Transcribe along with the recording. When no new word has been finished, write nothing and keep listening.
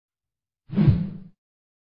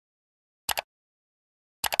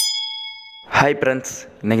Hi friends,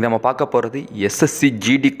 இன்னைக்கு நம்ம பார்க்க போகிறது SSC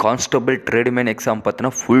GD constable tradesman exam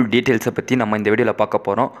பற்றின ஃபுல் டீட்டெயில்ஸை பற்றி நம்ம இந்த வீடியோவில் பார்க்க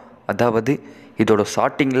போகிறோம். அதாவது இதோட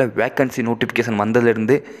ஸ்டார்டிங்கில் வேக்கன்சி நோட்டிஃபிகேஷன்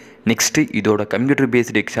வந்ததுலேருந்து நெக்ஸ்ட்டு இதோட computer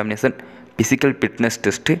based examination, physical fitness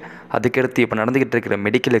test, அதுக்கடுத்து இப்போ நடந்துக்கிட்டு இருக்கிற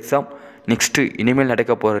மெடிக்கல் எக்ஸாம், நெக்ஸ்ட்டு இனிமேல்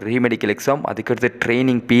நடக்க போகிற ரீமெடிக்கல் எக்ஸாம், அதுக்கடுத்து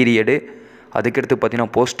ட்ரைனிங் பீரியடு, அதுக்கடுத்து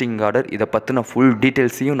பார்த்திங்கன்னா போஸ்டிங் ஆர்டர், இதை பற்றின ஃபுல்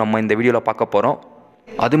டீட்டெயில்ஸையும் நம்ம இந்த வீடியோவில் பார்க்க போகிறோம்.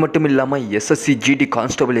 அது மட்டும் இல்லாமல் SSC GD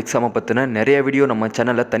கான்ஸ்டபிள் எக்ஸாமை பற்றின நிறைய வீடியோ நம்ம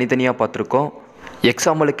சேனலில் தனித்தனியாக பார்த்துருக்கோம்.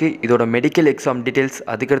 எக்ஸாம்பிளுக்கு இதோட மெடிக்கல் எக்ஸாம் டீட்டெயில்ஸ்,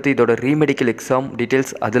 அதுக்கடுத்து இதோட ரீமெடிக்கல் எக்ஸாம்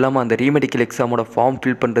டீட்டெயில்ஸ், அது இல்லாமல் அந்த ரீமெடிக்கல் எக்ஸாமோட ஃபார்ம்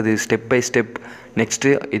ஃபில் பண்ணுறது ஸ்டெப் பை ஸ்டெப்,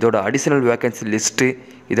 நெக்ஸ்ட்டு இதோட அடிஷ்னல் வேக்கன்சி லிஸ்ட்டு,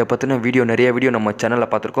 இதை பற்றின நிறைய வீடியோ நம்ம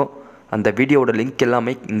சேனலில் பார்த்துருக்கோம். அந்த வீடியோவோட லிங்க்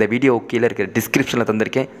எல்லாமே இந்த வீடியோ கீழே இருக்கிற டிஸ்கிரிப்ஷனில்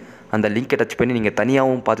தந்திருக்கேன். அந்த லிங்க்கை டச் பண்ணி நீங்கள்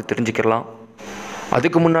தனியாகவும் பார்த்து தெரிஞ்சுக்கலாம்.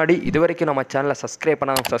 அதுக்கு முன்னாடி இது வரைக்கும் நம்ம சேனலை சப்ஸ்கிரைப்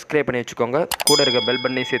பண்ணி வச்சுக்கோங்க. கூட இருக்க பெல்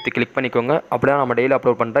பட்டனை சேர்த்து கிளிக் பண்ணிக்கோங்க. அப்படியே நம்ம டெய்லி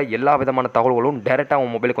அப்லோட் பண்ணுற எல்லா விதமான தகவல்களும் டேரெக்டாக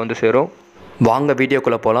உங்கள் மொபைலுக்கு வந்து சேரும். வாங்க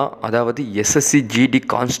வீடியோக்குள்ளே போகலாம். அதாவது SSC GD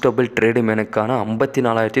constable ட்ரேட்மேனுக்கான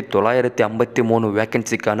 54,953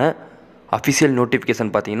 வேக்கன்சிக்கான official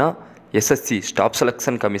notification பார்த்தீங்கன்னா SSC ஸ்டாஃப்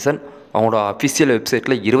செலெக்ஷன் கமிஷன் அவங்களோட அஃபிஷியல்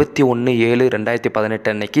வெப்சைட்டில் 21/7/2018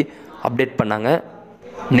 அன்னைக்கு அப்டேட் பண்ணாங்க.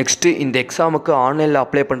 நெக்ஸ்ட்டு இந்த எக்ஸாமுக்கு ஆன்லைனில்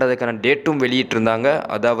அப்ளை பண்ணுறதுக்கான டேட்டும் வெளியிட்டிருந்தாங்க.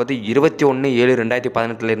 அதாவது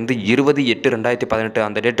 21/7/2018 20/8/2018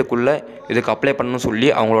 அந்த டேட்டுக்குள்ளே இதுக்கு அப்ளை பண்ணணும்னு சொல்லி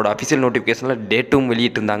அவங்களோட அஃபிஷியல் நோட்டிஃபிகேஷனில் டேட்டும்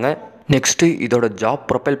வெளியிட்டிருந்தாங்க. நெக்ஸ்ட்டு இதோட ஜாப்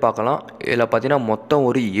ப்ரொஃபைல் பார்க்கலாம். இதில் பார்த்தீங்கன்னா மொத்தம்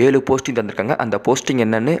ஒரு 7 போஸ்டிங் தந்திருக்காங்க. அந்த போஸ்டிங்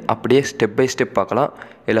என்னென்னு அப்படியே ஸ்டெப் பை ஸ்டெப் பார்க்கலாம்.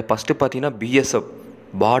 இதில் ஃபஸ்ட்டு பார்த்தீங்கன்னா BSF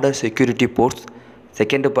border security force,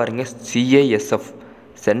 second பாருங்கள் CISF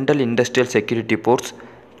central industrial security force,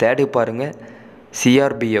 third பாருங்கள்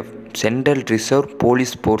CRBF central reserve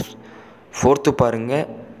police force, fourth பாருங்கள்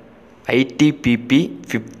ITPP,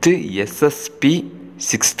 ஃபிஃப்த்து SSP,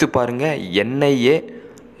 சிக்ஸ்த்து பாருங்கள் NIA,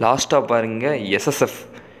 லாஸ்ட்டாக பாருங்கள் SSF.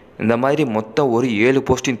 இந்த மாதிரி மொத்தம் ஒரு 7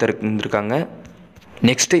 போஸ்டிங் தந்திருக்காங்க.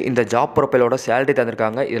 நெக்ஸ்ட்டு இந்த ஜாப் ப்ரொஃபைலோட சேலரி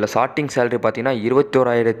தந்திருக்காங்க. இதில் ஸ்டார்டிங் சேலரி பார்த்தீங்கன்னா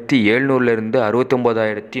 21,700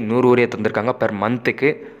 69,100 வரையே தந்திருக்காங்க பெர் மந்த்துக்கு.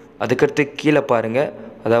 அதுக்கடுத்து கீழே பாருங்கள்,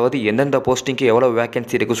 அதாவது எந்தெந்த போஸ்டிங்க்கு எவ்வளோ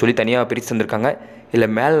வேக்கன்சி இருக்குது சொல்லி தனியாக பிரித்து தந்திருக்காங்க. இல்லை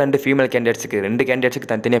மேல் அண்டு ஃபீமேல் கேண்டிடேட்ஸுக்கு 2 கேண்டிடேட்ஸுக்கு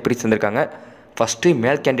தனித்தனியாக பிரித்து தந்திருக்காங்க. ஃபஸ்ட்டு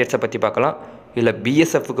மேல் கேண்டிடேட்ஸை பற்றி பார்க்கலாம். இல்லை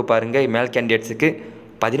BSFக்கு பாருங்கள் மேல் கேண்டிடேட்ஸுக்கு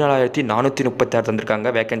 14,436 தந்திருக்காங்க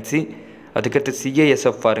வேக்கன்சி. அதுக்கடுத்து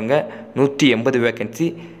CISF பாருங்கள் 180 வேக்கன்சி,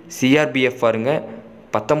 CRBF பாருங்கள்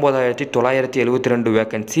 19,972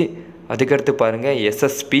 வேக்கன்சி. அதுக்கடுத்து பாருங்கள்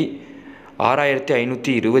SSP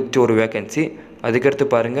 6,521 வேக்கன்சி. அதுக்கடுத்து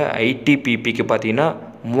பாருங்கள் ITPPக்கு பார்த்தீங்கன்னா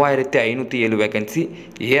 3,507 வேக்கன்சி,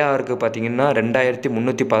 ARக்கு பார்த்தீங்கன்னா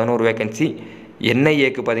 2,311 வேக்கன்சி,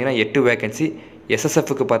 NIAக்கு பார்த்தீங்கன்னா 8 வேக்கன்சி,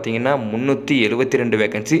 SSFக்கு பார்த்தீங்கன்னா 372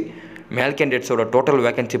 வேக்கன்சி. மேல் கேண்டிடேட்ஸோட டோட்டல்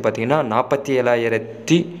வேக்கன்சி பார்த்தீங்கன்னா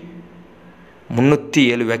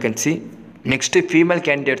 47,307 வேக்கன்சி. நெக்ஸ்ட்டு ஃபீமேல்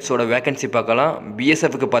கேண்டிடேட்ஸோட வேக்கன்சி பார்க்கலாம்.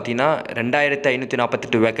 BSFக்கு பார்த்தீங்கன்னா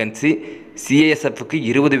 2,548 vacancy, CISFக்கு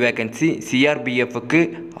 20 vacancy, CRBFக்கு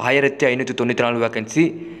 1,594 vacancy,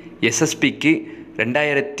 SSPக்கு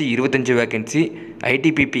 2,025 vacancy,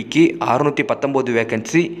 ITPPக்கு 619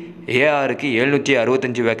 vacancy, ARக்கு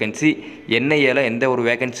 765 vacancy, NIAல எந்த ஒரு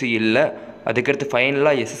வேக்கன்சி இல்லை. அதுக்கடுத்து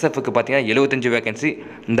ஃபைனலாக SSFக்கு பார்த்தீங்கன்னா 75 வேக்கன்சி.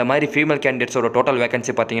 இந்த மாதிரி ஃபீமேல் கேண்டிடேட்ஸோட டோட்டல்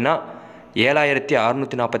வேக்கன்சி பார்த்தீங்கன்னா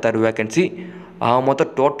 7,646 வேக்கன்சி.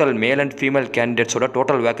 மொத்தம் total male and female கேண்டிடேட்ஸோட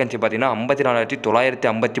total vacancy பார்த்தீங்கன்னா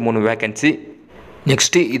 54,953 வேக்கன்சி.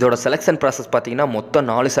 நெக்ஸ்ட்டு இதோட செலெக்ஷன் ப்ராசஸ் பார்த்தீங்கன்னா மொத்தம்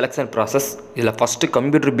 4 செலெக்ஷன் ப்ராசஸ். இதில் first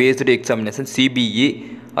computer based examination CBE,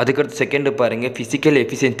 அதுக்கடுத்து செகண்டு பாருங்கள் physical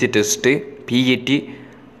efficiency test PET,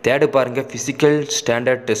 third பாருங்கள் ஃபிசிக்கல்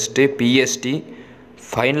ஸ்டாண்டர்ட் டெஸ்ட்டு PST,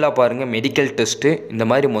 ஃபைனலாக பாருங்கள் மெடிக்கல் டெஸ்ட்டு. இந்த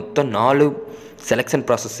மாதிரி மொத்தம் 4 செலெக்ஷன்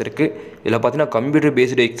ப்ராசஸ் இருக்குது. இதில் பார்த்தீங்கன்னா computer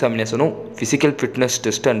based எக்ஸாமினேஷனும் physical fitness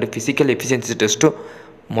test and physical efficiency டெஸ்ட்டும்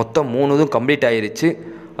மொத்தம் 3 கம்ப்ளீட் ஆகிருச்சு.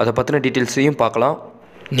 அதை பற்றின டீட்டெயில்ஸையும் பார்க்கலாம்.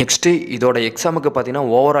 நெக்ஸ்ட்டு இதோட எக்ஸாமுக்கு பார்த்தீங்கன்னா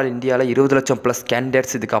ஓவரால் இந்தியாவில் 20 லட்சம் ப்ளஸ்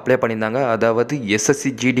கேண்டிடேட்ஸ் இதுக்கு அப்ளை பண்ணியிருந்தாங்க. அதாவது SSC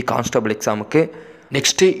GD கான்ஸ்டபிள் எக்ஸாமுக்கு.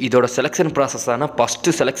 நெக்ஸ்ட்டு இதோட selection ப்ராசஸான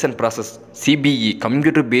first selection process CBE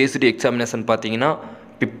computer based examination பார்த்தீங்கன்னா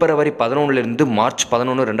பிப்ரவரி 11 மார்ச்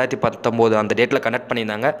 11, 2019 அந்த டேட்டில் கண்டக்ட்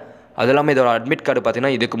பண்ணியிருந்தாங்க. அது இல்லாமல் இதோட அட்மிட் கார்டு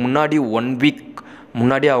பார்த்தீங்கன்னா இதுக்கு முன்னாடி 1 வீக்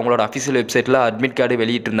முன்னாடி அவங்களோட அஃபிஷியல் வெப்சைட்டில் அட்மிட் கார்டு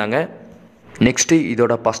வெளியிட்டிருந்தாங்க. நெக்ஸ்ட்டு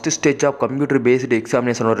இதோட first stage of computer based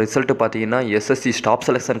எக்ஸாமினேஷனோட result பார்த்தீங்கன்னா SSC ஸ்டாஃப்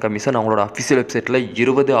செலெக்ஷன் கமிஷன் அவங்களோட அஃபிஷியல் வெப்சைட்டில்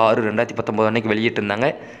 20/6/2019 அன்றைக்கி வெளியிட்டிருந்தாங்க.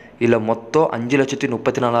 இதில் மொத்தம்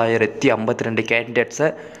 5,34,052 கேண்டிடேட்ஸை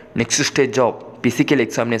next stage of physical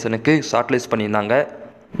எக்ஸாமினேஷனுக்கு short list பண்ணியிருந்தாங்க.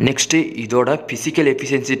 நெக்ஸ்ட்டு இதோட ஃபிசிக்கல்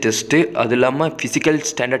எஃபிஷியன்சி டெஸ்ட்டு, அது இல்லாமல் ஃபிசிக்கல்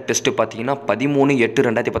ஸ்டாண்டர்ட் டெஸ்ட்டு பார்த்தீங்கன்னா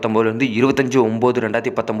 13/8/2019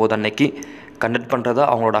 25/9/2019 அன்னைக்கு கண்டக்ட் பண்ணுறதா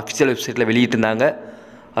அவங்களோட அஃபிஷியல் வெப்சைட்டில் வெளியிட்டிருந்தாங்க.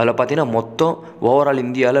 அதில் பார்த்தீங்கன்னா மொத்தம் ஓவரால்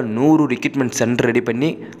இந்தியாவில் 100 ரெக்ரூட்மெண்ட் சென்டர் ரெடி பண்ணி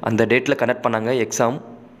அந்த டேட்டில் கண்டக்ட் பண்ணாங்க exam.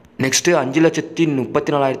 Next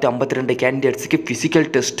 5,34,052 கேண்டிடேட்ஸுக்கு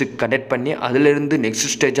physical test conduct பண்ணி அதிலிருந்து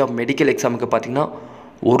நெக்ஸ்ட் ஸ்டேஜ் ஆஃப் மெடிக்கல் எக்ஸாமுக்கு பார்த்தீங்கன்னா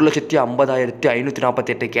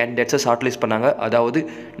 1,50,548 கேண்டிடேட்ஸை ஷார்ட்லிஸ்ட் பண்ணாங்க. அதாவது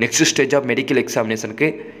நெக்ஸ்ட் ஸ்டேஜ் ஆஃப் மெடிக்கல் எக்ஸாமினேஷனுக்கு.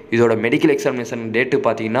 இதோட மெடிக்கல் எக்ஸாமினேஷன் டேட்டு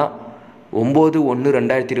பார்த்தீங்கன்னா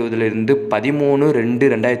 9/1/2020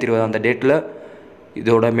 13/2/2020 அந்த டேட்டில்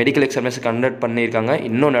இதோட மெடிக்கல் எக்ஸாமினேஷன் கண்டக்ட் பண்ணியிருக்காங்க.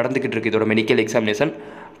 இன்னும் நடந்துக்கிட்டு இருக்குது இதோட மெடிக்கல் எக்ஸாமினேஷன்.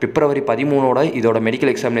 February 13 இதோட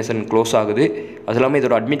மெடிக்கல் எக்ஸாமினேஷன் க்ளோஸ் ஆகுது. அது இல்லாமல்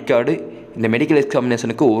இதோட அட்மிட் கார்டு இந்த மெடிக்கல்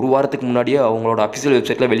எக்ஸாமினேஷனுக்கு ஒரு வாரத்துக்கு முன்னாடியே அவங்களோட அஃபிஷியல்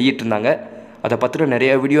வெப்சைட்டில் வெளியிட்டிருந்தாங்க. அதை பற்றின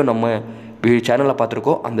நிறைய வீடியோ நம்ம சேனலில்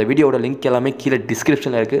பார்த்துருக்கோம். அந்த வீடியோட லிங்க் எல்லாமே கீழே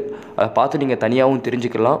டிஸ்கிரிப்ஷனில் இருக்குது. அதை பார்த்து நீங்கள் தனியாகவும்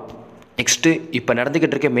தெரிஞ்சுக்கலாம். நெக்ஸ்ட்டு இப்போ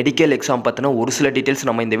நடந்துக்கிட்டு இருக்க மெடிக்கல் எக்ஸாம் பார்த்தினா ஒரு சில டீட்டெயில்ஸ்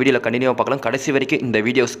நம்ம இந்த வீடியோவில் கண்டினியூவாக பார்க்கலாம். கடைசி வரைக்கும் இந்த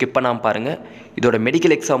வீடியோ ஸ்கிப் பண்ணாமல் பாருங்கள். இதோட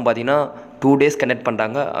மெடிக்கல் எக்ஸாம் பார்த்திங்கன்னா 2 days கண்டக்ட்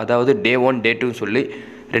பண்ணுறாங்க. அதாவது Day 1 Day 2 சொல்லி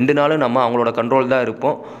 2 நாளும் நம்ம அவங்களோட கண்ட்ரோல் தான்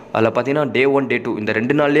இருப்போம். அதில் பார்த்திங்கன்னா Day 1 Day 2 இந்த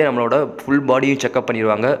 2 நாள்லேயே நம்மளோட ஃபுல் பாடியும் செக்அப்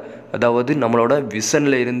பண்ணிடுவாங்க. அதாவது நம்மளோட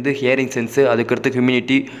விஷனில் இருந்து ஹியரிங் சென்ஸு, அதுக்கடுத்து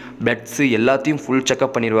ஹியூமினிட்டி, பிளட்ஸு எல்லாத்தையும் ஃபுல்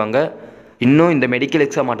செக்அப் பண்ணிடுவாங்க. இன்னும் இந்த மெடிக்கல்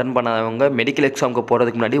எக்ஸாம் அட்டன் பண்ணாதவங்க மெடிக்கல் எக்ஸாமுக்கு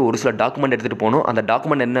போகிறதுக்கு முன்னாடி ஒரு சில டாக்குமெண்ட் எடுத்துகிட்டு போகணும். அந்த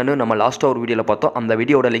டாக்குமெண்ட் என்னென்னு நம்ம லாஸ்ட்டாக ஒரு வீடியோவில் பார்த்தோம். அந்த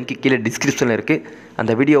வீடியோட லிங்க் கீழே டிஸ்கிரிப்ஷனில் இருக்குது.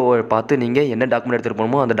 அந்த வீடியோவை பார்த்து நீங்கள் என்ன டாக்குமெண்ட் எடுத்துகிட்டு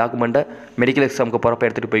போகணுமோ அந்த டாக்குமெண்ட்டை மெடிக்கல் எக்ஸாமுக்கு போகிறப்ப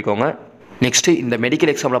எடுத்துகிட்டு போய்க்கோங்க. நெக்ஸ்ட்டு இந்த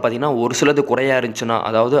மெடிக்கல் எக்ஸாமில் பார்த்தீங்கன்னா ஒரு சிலது குறையாக இருந்துச்சுன்னா,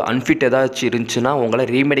 அதாவது அன்ஃபிட் ஏதாச்சும் இருந்துச்சுன்னா உங்களை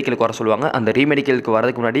ரீமெடிக்கலுக்கு வர சொல்லுவாங்க. அந்த ரீமெடிக்கலுக்கு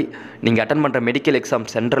வரதுக்கு முன்னாடி நீங்கள் அட்டன் பண்ணுற மெடிக்கல் எக்ஸாம்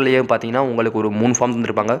சென்டர்லேயே பார்த்தீங்கன்னா உங்களுக்கு ஒரு 3 ஃபார்ம்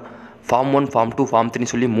தந்திருப்பாங்க. Form 1, Form 2, Form 3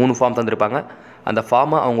 சொல்லி 3 ஃபார்ம் தந்திருப்பாங்க. அந்த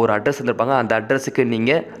ஃபார்மை அவங்க ஒரு அட்ரஸ் தந்திருப்பாங்க. அந்த அட்ரஸுக்கு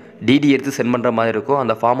நீங்கள் டிடி எடுத்து சென்ட் பண்ணுற மாதிரி இருக்கும்.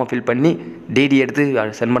 அந்த ஃபார்மை ஃபில் பண்ணி டிடி எடுத்து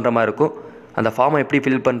சென்ட் பண்ணுற மாதிரி இருக்கும். அந்த ஃபார்மை எப்படி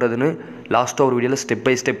ஃபில் பண்ணுறதுன்னு லாஸ்ட்டாக ஒரு வீடியோவில் ஸ்டெப்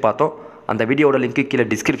பை ஸ்டெப் பார்த்தோம். அந்த வீடியோட லிங்க்கு கீழே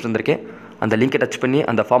டிஸ்கிரிப்ஷன் வந்திருக்கேன். அந்த லிங்கை டச் பண்ணி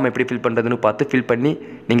அந்த ஃபார்மை எப்படி ஃபில் பண்ணுறதுன்னு பார்த்து ஃபில் பண்ணி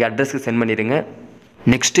நீங்கள் அட்ரஸ்க்கு சென்ட் பண்ணிடுங்க.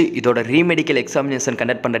 நெக்ஸ்ட்டு இதோட ரீமெடிக்கல் எக்ஸாமினேஷன்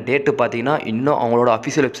கண்டக்ட் பண்ணுற டேட்டு பார்த்தீங்கன்னா இன்னும் அவங்களோட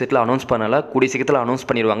அஃபிஷியல் வெப்சைட்டில் அனௌன்ஸ் பண்ணலை. கூடிய சீக்கிரத்தில் அனௌன்ஸ்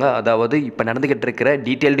பண்ணிடுவாங்க. அதாவது இப்போ நடந்துக்கிட்டு இருக்கிற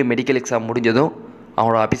டீட்டெயில்டு மெடிக்கல் எக்ஸாம் முடிஞ்சதும்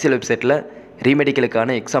அவங்களோட அஃபிஷியல் வெப்சைட்டில்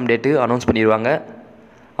ரீமெடிக்கலுக்கான எக்ஸாம் டேட்டு அனௌன்ஸ் பண்ணிடுவாங்க.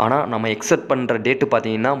 ஆனால் நம்ம எக்ஸெப்ட் பண்ணுற டேட்டு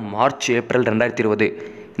பார்த்தீங்கன்னா March, April 2020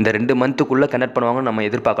 இந்த 2 மந்த்துக்குள்ளே கண்டக்ட் பண்ணுவாங்கன்னு நம்ம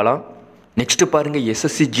எதிர்பார்க்கலாம். நெக்ஸ்ட்டு பாருங்கள்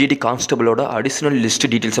SSC GD கான்ஸ்டபிளோட அடிஷ்னல் லிஸ்ட்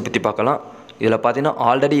டீட்டெயில்ஸை பற்றி பார்க்கலாம். இதில் பார்த்தீங்கன்னா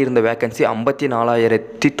ஆல்ரெடி இருந்த வேகன்சி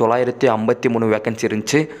 54,953 வேகன்சி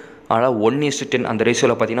இருந்துச்சு. ஆனால் 1:10 அந்த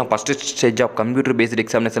ரேஷியோவில் பார்த்தீங்கன்னா first stage of computer based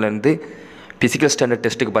எக்ஸாமினேஷன்லேருந்து physical standard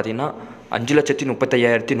டெஸ்ட்டுக்கு பார்த்தீங்கன்னா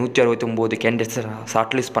 5,35,169 கேண்டிடேட்ஸை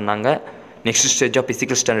ஷார்ட்லிஸ்ட் பண்ணாங்க next stage of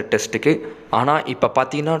physical standard டெஸ்ட்டுக்கு. ஆனால் இப்போ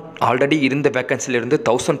பார்த்தீங்கன்னா ஆல்ரெடி இருந்த வேகன்சிலேருந்து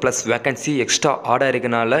 1000+ வேகன்சி எக்ஸ்ட்ரா ஆட்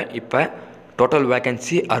ஆகிருக்கனால இப்போ டோட்டல்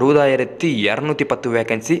வேகன்சி 60,210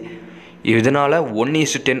 வேகன்சி. இதனால்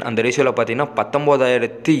 1:10 அந்த ரேஷியோவில் பார்த்தீங்கன்னா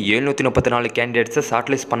 19,734 கேண்டிடேட்ஸை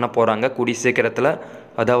ஷார்ட்லிஸ்ட் பண்ண போகிறாங்க கூடிய சீக்கிரத்தில்.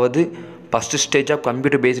 அதாவது first stage of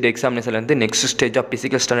computer based எக்ஸாமினேஷன்லேருந்து next stage of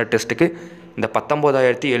physical standard டெஸ்ட்டுக்கு இந்த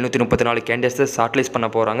 19,734 கேண்டிடேட்ஸை ஷார்ட்லிஸ்ட் பண்ண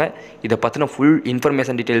போகிறாங்க. இதை பற்றின full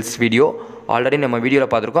information details video already நம்ம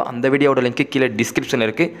வீடியோவில் பார்த்துருக்கோம். அந்த வீடியோட லிங்க்கு கீழே டிஸ்கிரிப்ஷனில்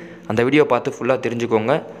இருக்குது. அந்த வீடியோ பார்த்து ஃபுல்லாக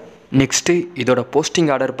தெரிஞ்சுக்கோங்க. நெக்ஸ்ட்டு இதோட போஸ்டிங்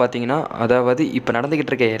ஆர்டர் பார்த்தீங்கன்னா, அதாவது இப்போ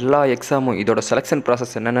நடந்துக்கிட்டு இருக்க எல்லா எக்ஸாமும் இதோட செலெக்ஷன்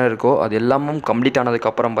ப்ராசஸ் என்னென்ன இருக்கோ அது எல்லாமும் கம்ப்ளீட்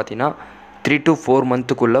ஆனதுக்கப்புறம் பார்த்தீங்கன்னா 3 to 4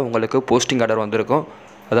 மந்த்துக்குள்ளே உங்களுக்கு போஸ்டிங் ஆர்டர் வந்திருக்கும்.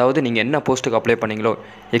 அதாவது நீங்கள் என்ன போஸ்ட்டுக்கு அப்ளை பண்ணீங்களோ,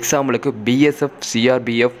 எக்ஸாம்பிளுக்கு BSF,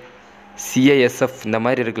 CRBF, CISF இந்த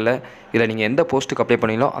மாதிரி இருக்குல்ல, இதில் நீங்கள் எந்த போஸ்ட்டுக்கு அப்ளை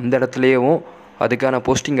பண்ணீங்களோ அந்த இடத்துலையும் அதுக்கான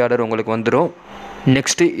போஸ்டிங் ஆர்டர் உங்களுக்கு வந்துடும்.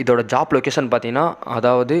 நெக்ஸ்ட்டு இதோட ஜாப் லொக்கேஷன் பார்த்தீங்கன்னா,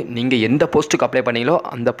 அதாவது நீங்கள் எந்த போஸ்ட்டுக்கு அப்ளை பண்ணீங்களோ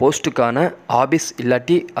அந்த போஸ்ட்டுக்கான ஆஃபீஸ்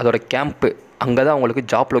இல்லாட்டி அதோட கேம்ப்பு அங்கே தான் உங்களுக்கு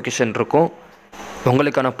ஜாப் லொக்கேஷன் இருக்கும்.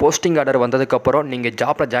 உங்களுக்கான போஸ்டிங் ஆர்டர் வந்ததுக்கப்புறம் நீங்கள்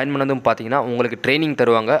ஜாப்பில் ஜாயின் பண்ணதும் பார்த்தீங்கன்னா உங்களுக்கு ட்ரைனிங்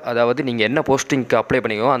தருவாங்க. அதாவது நீங்கள் என்ன போஸ்டிங்க்கு அப்ளை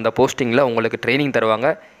பண்ணிக்கோ அந்த போஸ்டிங்கில் உங்களுக்கு ட்ரைனிங் தருவாங்க.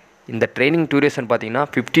 இந்த ட்ரைனிங் டியூரேஷன் பார்த்தீங்கன்னா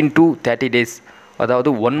 15 to 30 days, அதாவது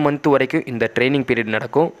 1 month வரைக்கும் இந்த ட்ரைனிங் பீரியட்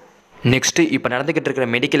நடக்கும். நெக்ஸ்ட்டு இப்போ நடந்துக்கிட்டு இருக்கிற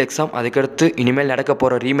மெடிக்கல் எக்ஸாம், அதுக்கடுத்து இனிமேல் நடக்க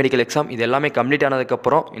போகிற ரீமெடிக்கல் எக்ஸாம், இது எல்லாமே கம்ப்ளீட்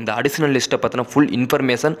ஆனதுக்கப்புறம் இந்த அடிஷ்னல் லிஸ்ட்டை பற்றின ஃபுல்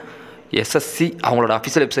இன்ஃபர்மேஷன் SSC அவங்களோட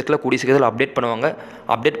அஃபிஷியல் வெப்சைட்டில் கூடிய சீக்கிரத்தில் அப்டேட் பண்ணுவாங்க.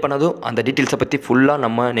 அப்டேட் பண்ணதும் அந்த டீட்டெயில்ஸை பற்றி ஃபுல்லாக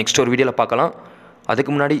நம்ம நெக்ஸ்ட் ஒரு வீடியோவில் பார்க்கலாம்.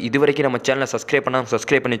 அதுக்கு முன்னாடி இது வரைக்கும் நம்ம சேனலை சப்ஸ்கிரைப்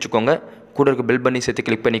பண்ணி வச்சுக்கோங்க. கூட இருக்க பெல் பண்ணி சேர்த்து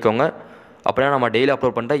கிளிக் பண்ணிக்கோங்க. அப்படின்னா நம்ம டெய்லி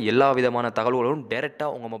அப்லோட் பண்ணுற எல்லா விதமான தகவல்களும்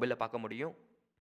டேரெக்டாக உங்கள் மொபைலில் பார்க்க முடியும்.